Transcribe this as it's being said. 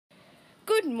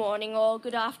Good morning or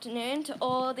good afternoon to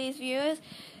all these viewers.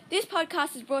 This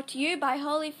podcast is brought to you by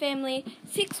Holy Family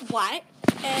 6 White,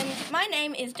 and my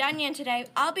name is Dania, and today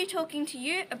I'll be talking to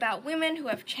you about women who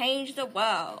have changed the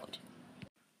world.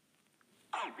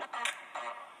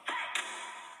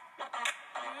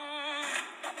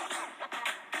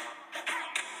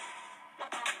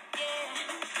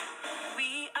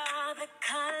 We are the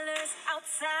colors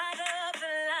outside of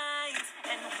the lines,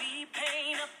 and we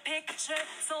paint a picture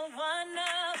so one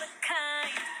of a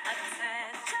kind.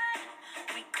 Attention,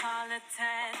 we call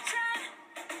attention.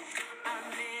 Our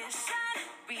mission,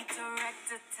 redirect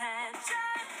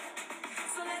attention.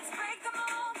 So let's break the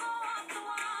mold, go off the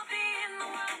wall, be in the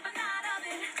world but not of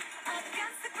it.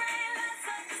 Against the grain, let's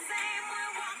look the same.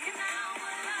 We're walking out,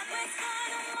 we're always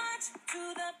gonna march to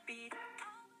the beat.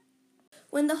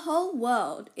 When the whole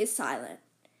world is silent,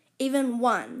 even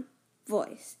one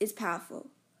voice is powerful.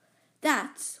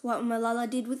 That's what Malala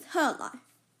did with her life.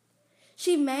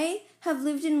 She may have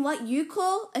lived in what you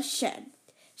call a shed.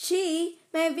 She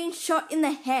may have been shot in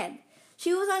the head.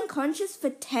 She was unconscious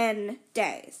for 10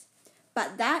 days.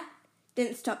 But that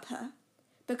didn't stop her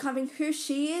becoming who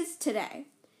she is today.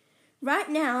 Right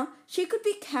now, she could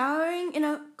be cowering in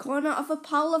a corner of a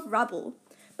pile of rubble,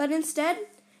 but instead,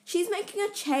 she's making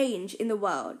a change in the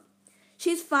world.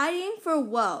 She's fighting for a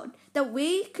world that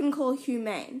we can call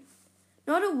humane,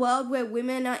 not a world where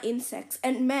women are insects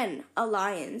and men are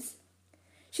lions.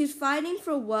 She's fighting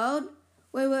for a world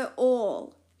where we're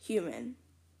all human,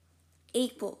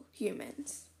 equal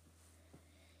humans.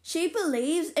 She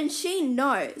believes and she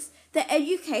knows that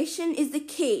education is the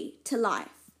key to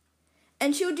life,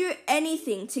 and she'll do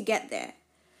anything to get there.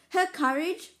 Her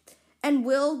courage and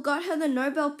will got her the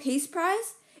Nobel Peace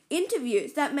Prize,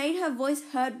 interviews that made her voice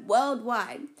heard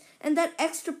worldwide, and that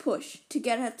extra push to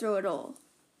get her through it all.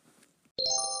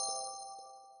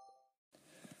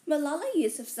 Malala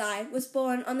Yousafzai was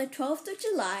born on the 12th of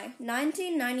July,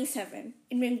 1997,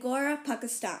 in Mingora,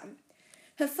 Pakistan.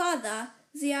 Her father,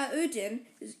 Ziauddin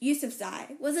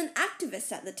Yousafzai, was an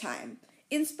activist at the time,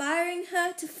 inspiring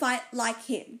her to fight like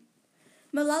him.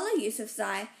 Malala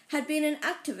Yousafzai had been an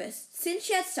activist since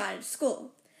she had started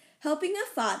school, helping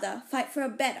her father fight for a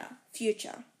better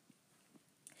future.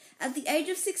 At the age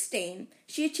of 16,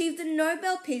 she achieved the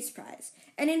Nobel Peace Prize,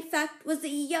 and in fact was the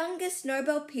youngest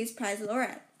Nobel Peace Prize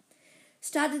laureate.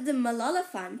 Started the Malala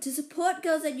Fund to support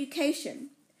girls' education,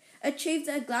 achieved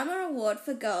a Glamour Award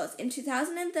for Girls in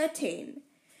 2013,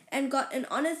 and got an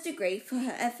honours degree for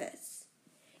her efforts.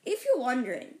 If you're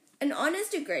wondering, an honours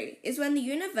degree is when the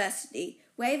university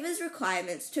waivers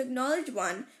requirements to acknowledge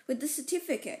one with the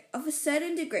certificate of a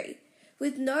certain degree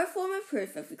with no form of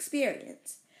proof of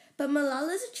experience. But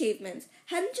Malala's achievements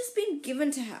hadn't just been given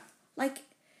to her, like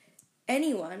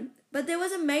anyone, but there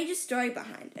was a major story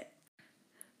behind it.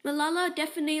 Malala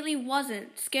definitely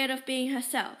wasn't scared of being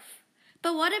herself.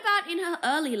 But what about in her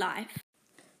early life?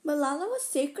 Malala was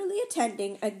secretly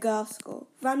attending a girls' school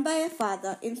run by her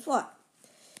father in Swat.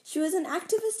 She was an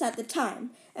activist at the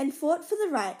time and fought for the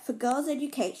right for girls'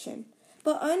 education,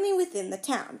 but only within the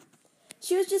town.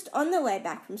 She was just on the way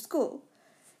back from school,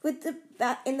 in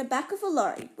the back of a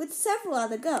lorry with several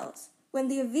other girls, when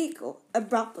the vehicle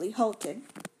abruptly halted.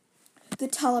 The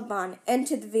Taliban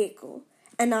entered the vehicle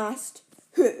and asked,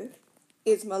 "Who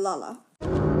is Malala?"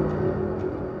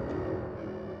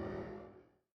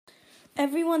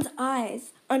 Everyone's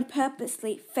eyes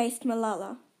unpurposely faced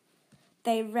Malala.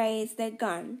 They raised their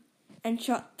gun and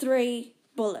shot 3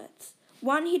 bullets,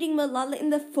 one hitting Malala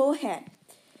in the forehead.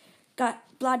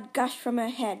 Blood gushed from her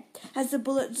head as the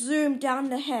bullet zoomed down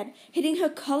the head, hitting her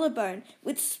collarbone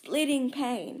with splitting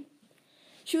pain.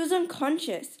 She was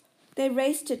unconscious. They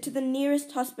raced her to the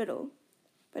nearest hospital,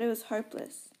 but it was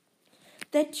hopeless.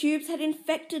 Their tubes had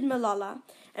infected Malala,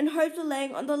 and hopes were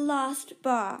laying on the last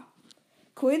bar.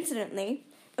 Coincidentally,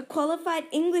 a qualified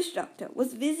English doctor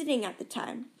was visiting at the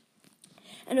time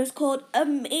and was called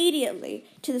immediately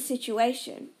to the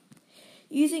situation.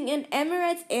 Using an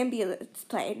Emirates ambulance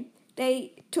plane,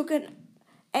 they took an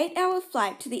 8-hour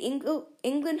flight to the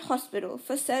England hospital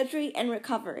for surgery and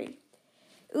recovery.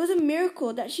 It was a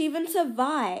miracle that she even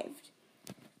survived.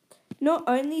 Not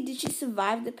only did she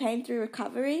survive the pain through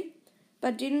recovery,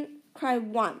 but didn't cry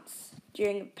once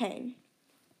during the pain.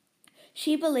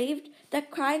 She believed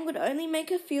that crying would only make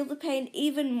her feel the pain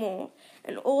even more,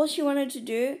 and all she wanted to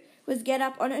do was get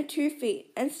up on her 2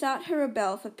 feet and start her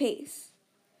rebel for peace.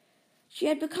 She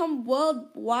had become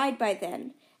worldwide by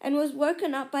then and was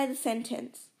woken up by the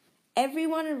sentence,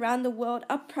 "Everyone around the world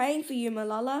are praying for you,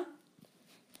 Malala."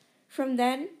 From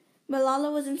then,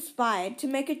 Malala was inspired to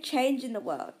make a change in the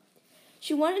world.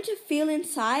 She wanted to feel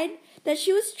inside that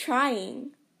she was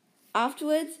trying.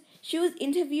 Afterwards, she was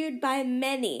interviewed by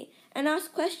many and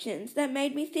asked questions that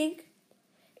made me think,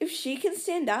 if she can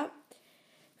stand up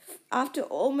after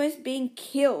almost being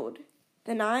killed,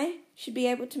 then I should be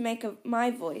able to make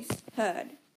my voice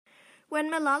heard.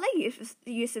 When Malala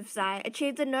Yousafzai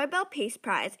achieved the Nobel Peace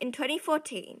Prize in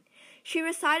 2014, she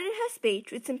recited her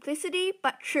speech with simplicity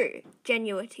but true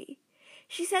genuinity.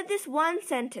 She said this one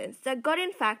sentence that got,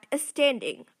 in fact, a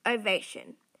standing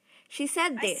ovation. She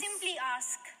said this: I simply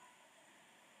ask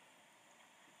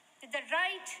that the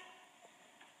right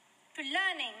to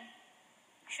learning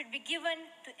should be given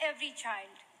to every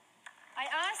child. I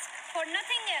ask for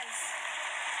nothing else.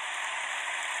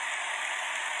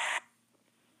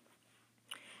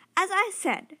 As I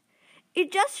said,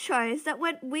 it just shows that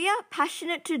when we are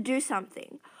passionate to do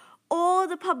something, all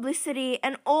the publicity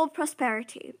and all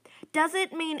prosperity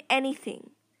doesn't mean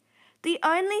anything. The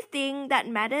only thing that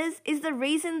matters is the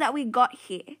reason that we got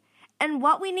here and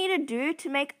what we need to do to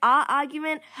make our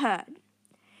argument heard.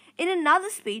 In another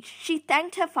speech, she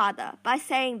thanked her father by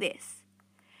saying this: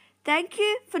 "Thank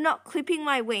you for not clipping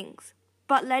my wings,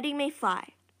 but letting me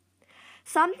fly.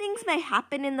 Some things may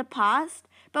happen in the past,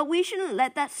 but we shouldn't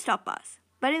let that stop us,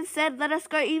 but instead let us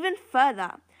go even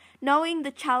further, knowing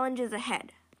the challenges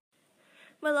ahead."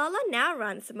 Malala now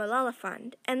runs the Malala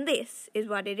Fund, and this is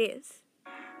what it is.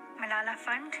 Malala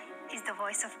Fund is the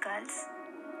voice of girls.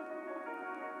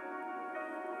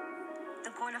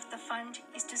 The goal of the fund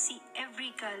is to see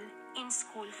every girl in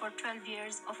school for 12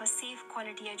 years of a safe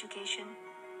quality education.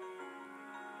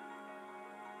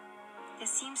 There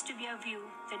seems to be a view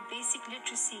that basic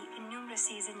literacy and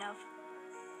numeracy is enough.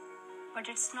 But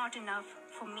it's not enough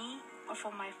for me or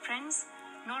for my friends,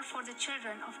 nor for the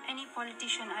children of any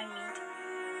politician I meet.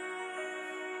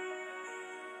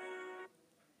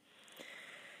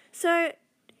 So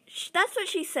that's what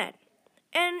she said.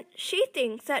 And she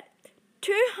thinks that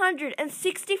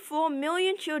 264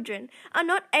 million children are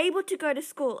not able to go to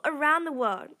school around the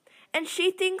world. And she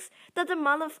thinks that the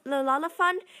Malala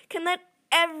Fund can let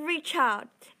every child,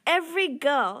 every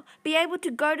girl, be able to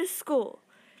go to school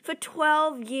for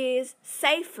 12 years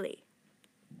safely.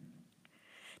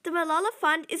 The Malala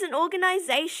Fund is an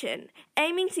organization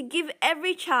aiming to give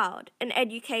every child an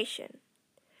education.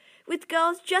 With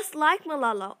girls just like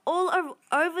Malala all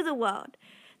over the world,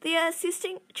 they are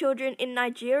assisting children in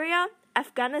Nigeria,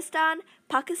 Afghanistan,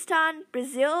 Pakistan,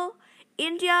 Brazil,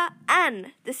 India,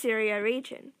 and the Syria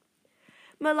region.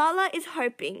 Malala is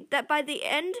hoping that by the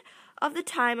end of the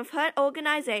time of her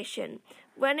organization,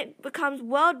 when it becomes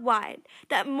worldwide,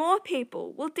 that more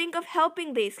people will think of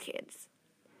helping these kids.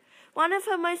 One of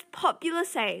her most popular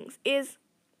sayings is,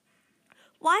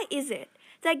 "Why is it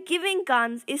that giving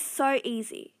guns is so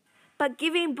easy, but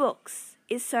giving books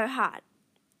is so hard?"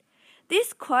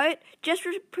 This quote just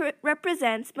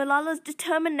represents Malala's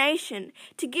determination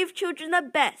to give children the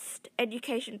best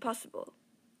education possible.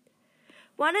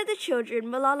 One of the children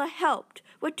Malala helped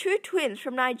were two twins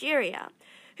from Nigeria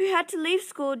who had to leave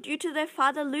school due to their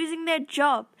father losing their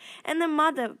job and the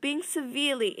mother being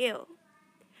severely ill.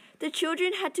 The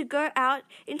children had to go out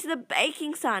into the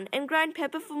baking sun and grind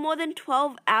pepper for more than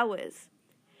 12 hours.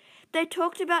 They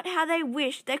talked about how they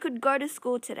wished they could go to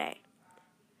school today.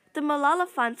 The Malala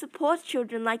Fund supports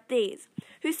children like these,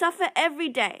 who suffer every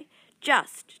day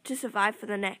just to survive for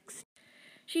the next.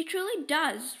 She truly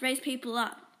does raise people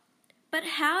up. But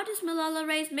how does Malala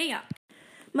raise me up?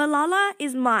 Malala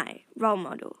is my role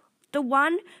model, the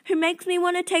one who makes me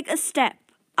want to take a step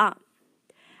up.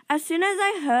 As soon as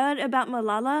I heard about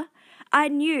Malala, I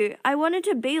knew I wanted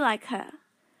to be like her.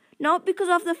 Not because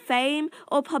of the fame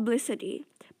or publicity,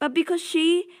 but because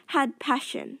she had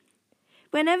passion.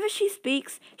 Whenever she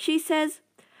speaks, she says,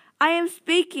 "I am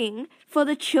speaking for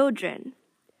the children."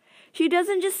 She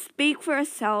doesn't just speak for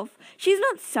herself. She's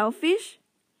not selfish,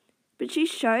 but she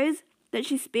shows that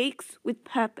she speaks with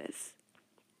purpose.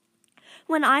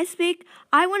 When I speak,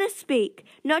 I want to speak,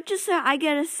 not just so I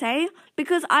get a say,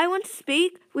 because I want to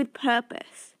speak with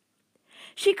purpose.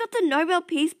 She got the Nobel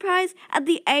Peace Prize at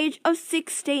the age of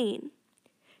 16.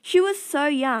 She was so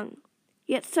young,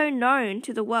 yet so known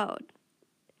to the world.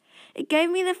 It gave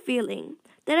me the feeling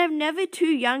that I'm never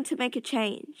too young to make a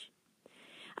change.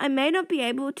 I may not be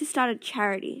able to start a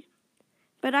charity,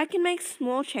 but I can make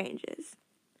small changes.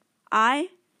 I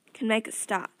can make a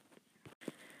start.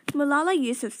 Malala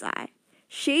Yousafzai,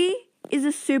 she is a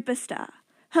superstar.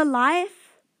 Her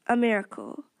life, a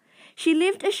miracle. She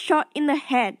lived a shot in the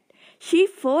head. She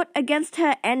fought against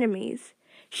her enemies.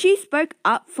 She spoke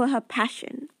up for her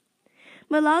passion.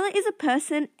 Malala is a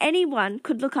person anyone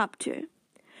could look up to.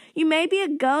 You may be a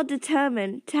girl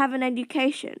determined to have an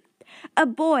education, a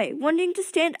boy wanting to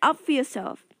stand up for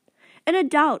yourself, an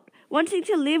adult wanting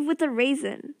to live with a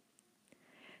reason,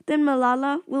 then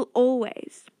Malala will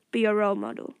always be your role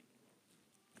model.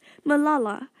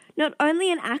 Malala, not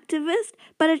only an activist,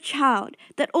 but a child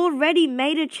that already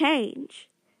made a change.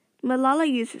 Malala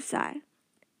Yousafzai,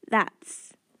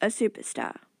 that's a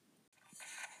superstar.